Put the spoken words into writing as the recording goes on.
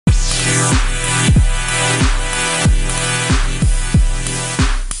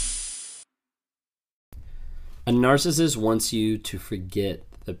A narcissist wants you to forget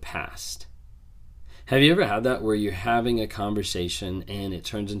the past. Have you ever had that where you're having a conversation and it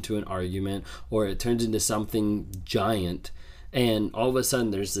turns into an argument or it turns into something giant, and all of a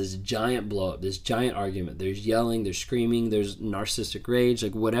sudden there's this giant blow up, this giant argument, there's yelling, there's screaming, there's narcissistic rage,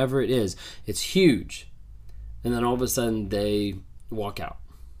 like whatever it is, it's huge. And then all of a sudden they walk out.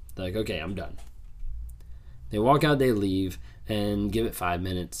 They're like, okay, I'm done. They walk out, they leave, and give it 5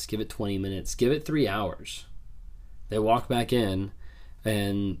 minutes, give it 20 minutes, give it 3 hours. They walk back in,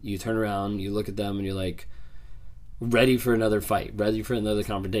 and you turn around, you look at them, and you're like, ready for another fight, ready for another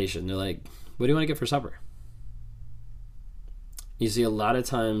confrontation. They're like, what do you want to get for supper? You see, a lot of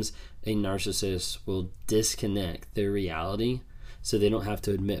times a narcissist will disconnect their reality so they don't have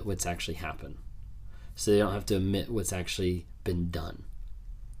to admit what's actually happened. So they don't have to admit what's actually been done.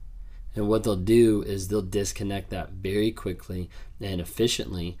 And what they'll do is they'll disconnect that very quickly and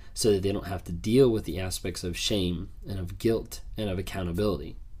efficiently so that they don't have to deal with the aspects of shame and of guilt and of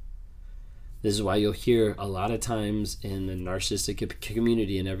accountability. This is why you'll hear a lot of times in the narcissistic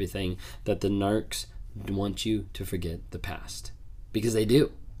community and everything that the narcs want you to forget the past. Because they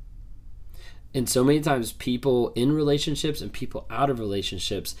do. And so many times people in relationships and people out of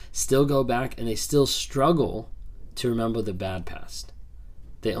relationships still go back and they still struggle to remember the bad past.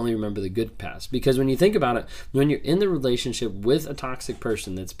 They only remember the good past. Because when you think about it, when you're in the relationship with a toxic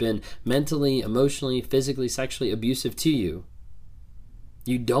person that's been mentally, emotionally, physically, sexually abusive to you,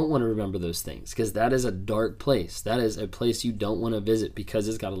 you don't want to remember those things because that is a dark place. That is a place you don't want to visit because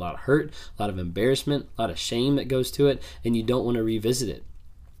it's got a lot of hurt, a lot of embarrassment, a lot of shame that goes to it, and you don't want to revisit it.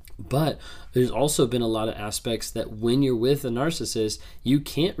 But there's also been a lot of aspects that when you're with a narcissist, you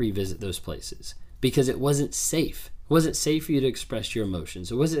can't revisit those places because it wasn't safe. It wasn't safe for you to express your emotions.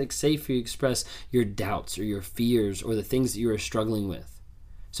 It wasn't safe for you to express your doubts or your fears or the things that you were struggling with.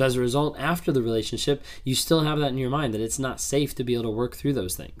 So as a result, after the relationship, you still have that in your mind that it's not safe to be able to work through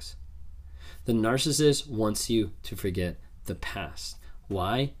those things. The narcissist wants you to forget the past.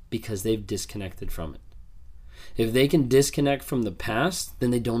 Why? Because they've disconnected from it. If they can disconnect from the past,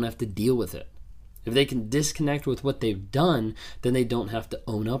 then they don't have to deal with it. If they can disconnect with what they've done, then they don't have to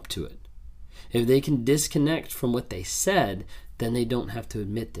own up to it. If they can disconnect from what they said, then they don't have to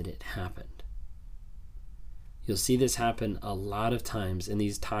admit that it happened. You'll see this happen a lot of times in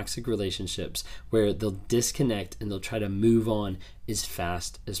these toxic relationships where they'll disconnect and they'll try to move on as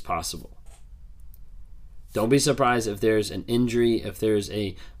fast as possible. Don't be surprised if there's an injury, if there's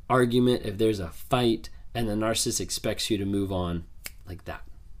an argument, if there's a fight, and the narcissist expects you to move on like that.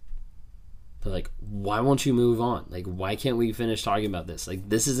 They're like, why won't you move on? Like, why can't we finish talking about this? Like,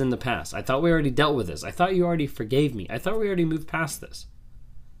 this is in the past. I thought we already dealt with this. I thought you already forgave me. I thought we already moved past this.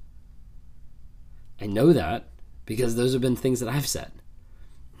 I know that because those have been things that I've said.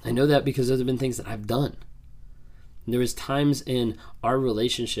 I know that because those have been things that I've done. And there was times in our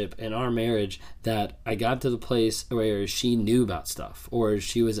relationship and our marriage that I got to the place where she knew about stuff or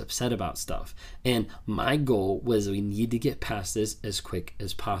she was upset about stuff. And my goal was we need to get past this as quick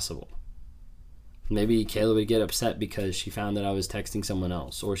as possible. Maybe Kayla would get upset because she found that I was texting someone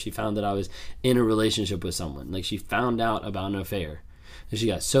else, or she found that I was in a relationship with someone. Like, she found out about an affair and she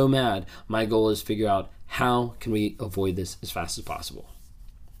got so mad. My goal is to figure out how can we avoid this as fast as possible.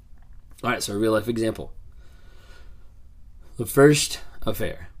 All right, so a real life example. The first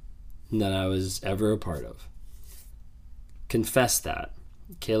affair that I was ever a part of. Confessed that.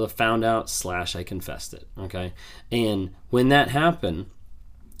 Kayla found out / I confessed it. Okay. And when that happened,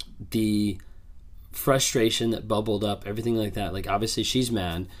 the frustration that bubbled up, everything like that, like obviously she's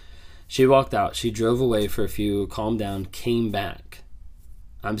mad. She walked out. She drove away for a few, calmed down, came back.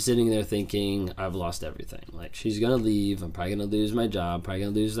 I'm sitting there thinking I've lost everything. Like, she's going to leave. I'm probably going to lose my job, probably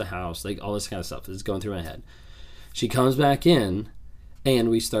going to lose the house, like all this kind of stuff is going through my head. She comes back in and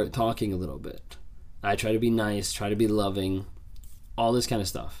we start talking a little bit. I try to be nice, try to be loving, all this kind of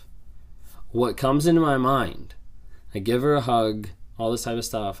stuff. What comes into my mind, I give her a hug, all this type of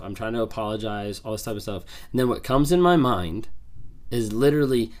stuff. I'm trying to apologize, all this type of stuff. And then what comes in my mind is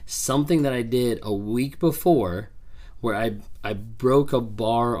literally something that I did a week before where I broke a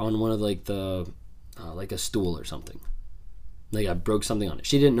bar on one of like the, like a stool or something. Like I broke something on it.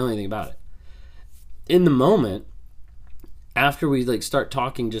 She didn't know anything about it. In the moment, after we like start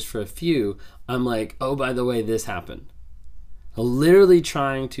talking just for a few, I'm like, oh, by the way, this happened. I'm literally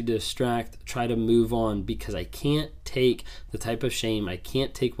trying to distract, try to move on because I can't take the type of shame. I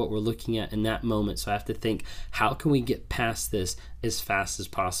can't take what we're looking at in that moment. So I have to think, how can we get past this as fast as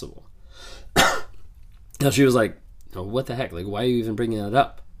possible? Now she was like, oh, what the heck? Like, why are you even bringing that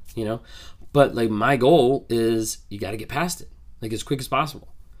up? You know? But like my goal is you got to get past it, like as quick as possible.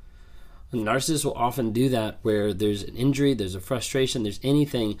 A narcissist will often do that where there's an injury, there's a frustration, there's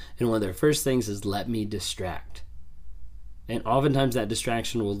anything, and one of their first things is let me distract. And oftentimes that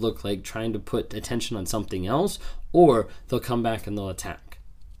distraction will look like trying to put attention on something else, or they'll come back and they'll attack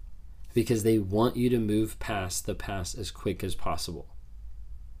because they want you to move past the past as quick as possible.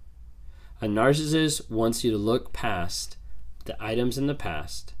 A narcissist wants you to look past the items in the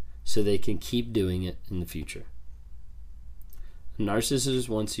past so they can keep doing it in the future. A narcissist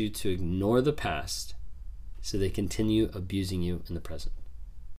wants you to ignore the past so they continue abusing you in the present.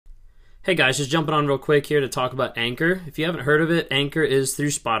 Hey guys, just jumping on real quick here to talk about Anchor. If you haven't heard of it, Anchor is through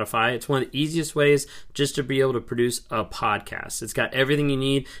Spotify. It's one of the easiest ways just to be able to produce a podcast. It's got everything you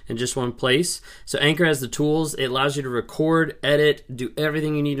need in just one place. So Anchor has the tools. It allows you to record, edit, do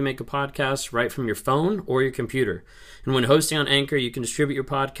everything you need to make a podcast right from your phone or your computer. And when hosting on Anchor, you can distribute your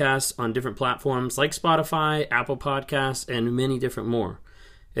podcasts on different platforms like Spotify, Apple Podcasts, and many different more.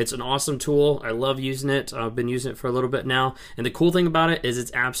 It's an awesome tool. I love using it. I've been using it for a little bit now. And the cool thing about it is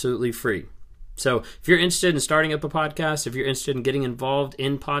it's absolutely free. So if you're interested in starting up a podcast, if you're interested in getting involved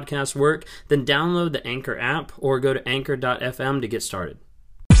in podcast work, then download the Anchor app or go to anchor.fm to get started.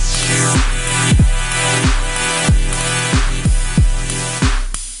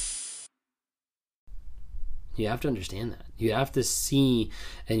 You have to understand that. You have to see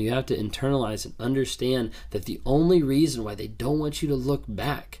and you have to internalize and understand that the only reason why they don't want you to look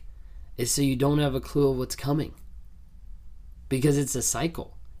back is so you don't have a clue of what's coming. Because it's a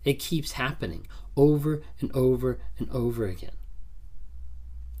cycle. It keeps happening over and over and over again.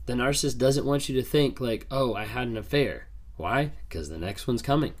 The narcissist doesn't want you to think like, oh, I had an affair. Why? Because the next one's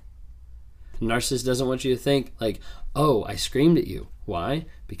coming. The narcissist doesn't want you to think like, oh, I screamed at you. Why?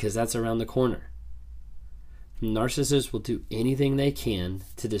 Because that's around the corner. Narcissists will do anything they can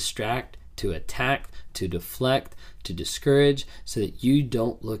to distract, to attack, to deflect, to discourage, so that you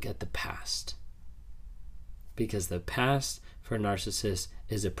don't look at the past. Because the past for narcissists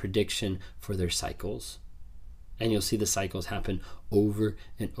is a prediction for their cycles. And you'll see the cycles happen over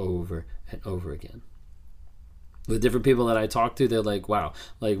and over and over again. With different people that I talk to, they're like, wow,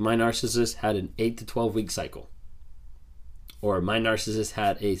 like my narcissist had an 8 to 12 week cycle. Or my narcissist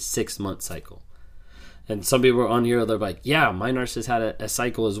had a 6-month cycle. And some people are on here, they're like, yeah, my narcissist had a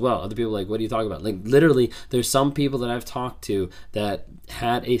cycle as well. Other people are like, what are you talking about? Like literally, there's some people that I've talked to that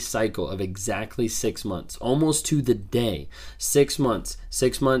had a cycle of exactly 6 months, almost to the day. 6 months,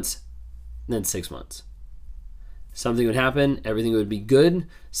 then 6 months. Something would happen, everything would be good.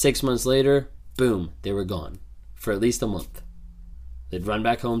 6 months later, boom, they were gone for at least a month. They'd run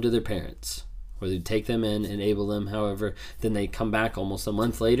back home to their parents, or they'd take them in, enable them, however. Then they'd come back almost a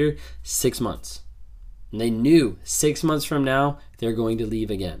month later, 6 months. And they knew 6 months from now, they're going to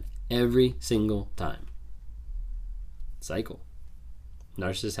leave again. Every single time. Cycle.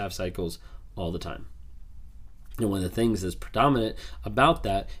 Narcissists have cycles all the time. And one of the things that's predominant about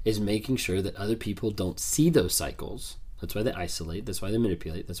that is making sure that other people don't see those cycles. That's why they isolate. That's why they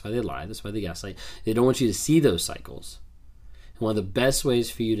manipulate. That's why they lie. That's why they gaslight. They don't want you to see those cycles. And one of the best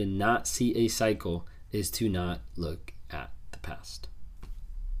ways for you to not see a cycle is to not look at the past.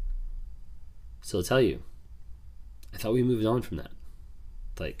 So I'll tell you, I thought we moved on from that.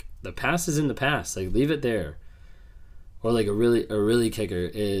 Like, the past is in the past. Like, leave it there. Or like a really kicker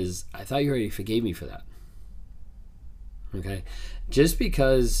is, I thought you already forgave me for that. Okay? Just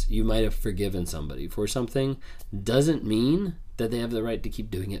because you might have forgiven somebody for something doesn't mean that they have the right to keep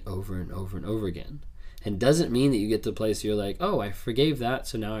doing it over and over and over again. And doesn't mean that you get to a place where you're like, oh, I forgave that,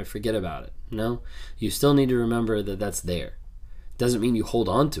 so now I forget about it. No, you still need to remember that that's there. Doesn't mean you hold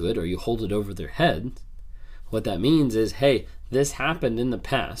on to it or you hold it over their head. What that means is, hey, this happened in the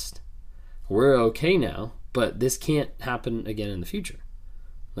past. We're okay now, but this can't happen again in the future.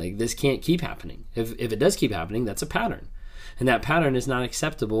 Like, this can't keep happening. If it does keep happening, that's a pattern. And that pattern is not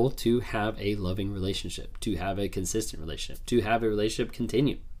acceptable to have a loving relationship, to have a consistent relationship, to have a relationship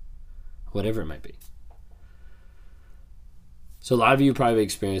continue, whatever it might be. So a lot of you probably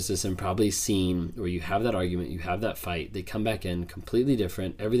experienced this and probably seen where you have that argument, you have that fight, they come back in completely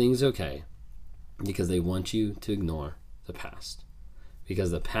different, everything's okay, because they want you to ignore the past. Because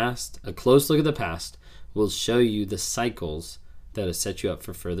the past, a close look at the past, will show you the cycles that have set you up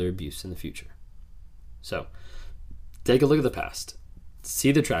for further abuse in the future. So, take a look at the past.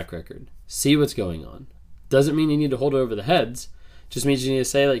 See the track record. See what's going on. Doesn't mean you need to hold it over the heads. Just means you need to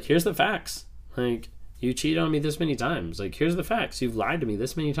say, like, here's the facts. Like, you cheated on me this many times. Like, here's the facts. You've lied to me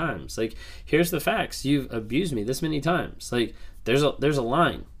this many times. Like, here's the facts. You've abused me this many times. Like, there's a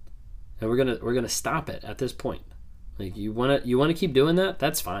line, and we're gonna stop it at this point. Like, you wanna keep doing that?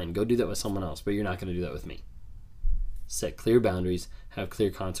 That's fine. Go do that with someone else, but you're not gonna do that with me. set clear boundaries, have clear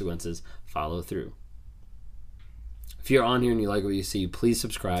consequences, follow through. If you're on here and you like what you see, please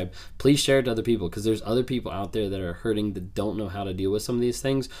subscribe. Please share it to other people, because there's other people out there that are hurting, that don't know how to deal with some of these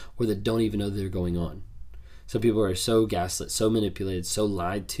things, or that don't even know they're going on. Some people are so gaslit, so manipulated, so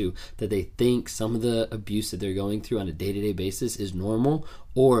lied to, that they think some of the abuse that they're going through on a day-to-day basis is normal,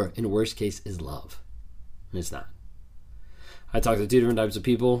 or in the worst case is love. And it's not. I talk to two different types of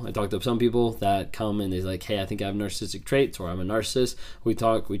people. I talk to some people that come and they're like, hey, I think I have narcissistic traits, or I'm a narcissist. We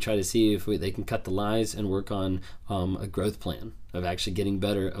try to see if they can cut the lies and work on a growth plan of actually getting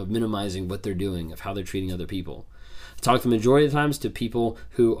better, of minimizing what they're doing, of how they're treating other people. I talk the majority of the times to people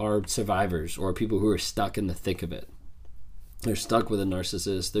who are survivors, or people who are stuck in the thick of it. They're stuck with a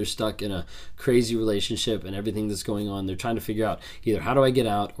narcissist. They're stuck in a crazy relationship and everything that's going on. They're trying to figure out either how do I get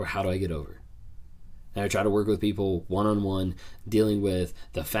out or how do I get over. And I try to work with people one-on-one, dealing with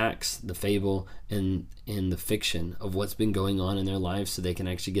the facts, the fable, and the fiction of what's been going on in their lives, so they can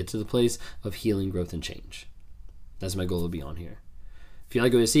actually get to the place of healing, growth, and change. That's my goal to be on here. If you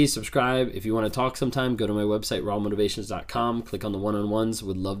like what you see, subscribe. If you want to talk sometime, go to my website, rawmotivations.com. Click on the one-on-ones.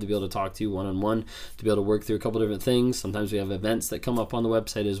 Would love to be able to talk to you one-on-one, to be able to work through a couple different things. Sometimes we have events that come up on the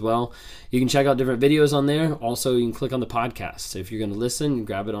website as well. You can check out different videos on there. Also, you can click on the podcast. So if you're going to listen, you can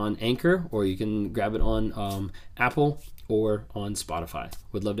grab it on Anchor, or you can grab it on Apple or on Spotify.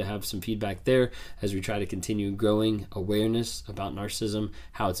 Would love to have some feedback there as we try to continue growing awareness about narcissism,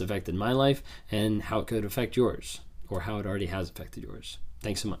 how it's affected my life, and how it could affect yours, or how it already has affected yours.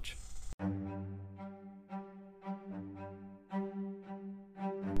 Thanks so much.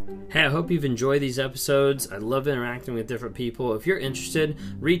 Hey, I hope you've enjoyed these episodes. I love interacting with different people. If you're interested,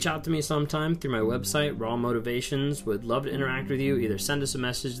 reach out to me sometime through my website, Raw Motivations. Would love to interact with you. Either send us a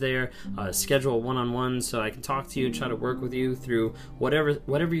message there, schedule a one-on-one so I can talk to you and try to work with you through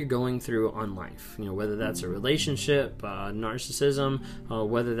whatever you're going through on life. You know, whether that's a relationship, narcissism,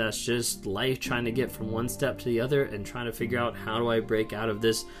 whether that's just life, trying to get from one step to the other and trying to figure out how do I break out of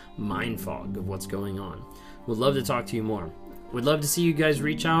this mind fog of what's going on. Would love to talk to you more. We'd love to see you guys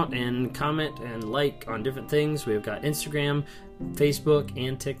reach out and comment and like on different things. We've got Instagram, Facebook,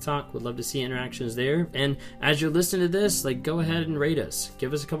 and TikTok. Would love to see interactions there. And as you're listening to this, go ahead and rate us.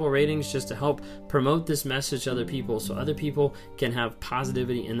 Give us a couple of ratings just to help promote this message to other people, so other people can have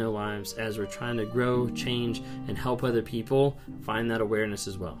positivity in their lives as we're trying to grow, change, and help other people find that awareness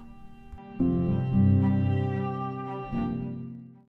as well.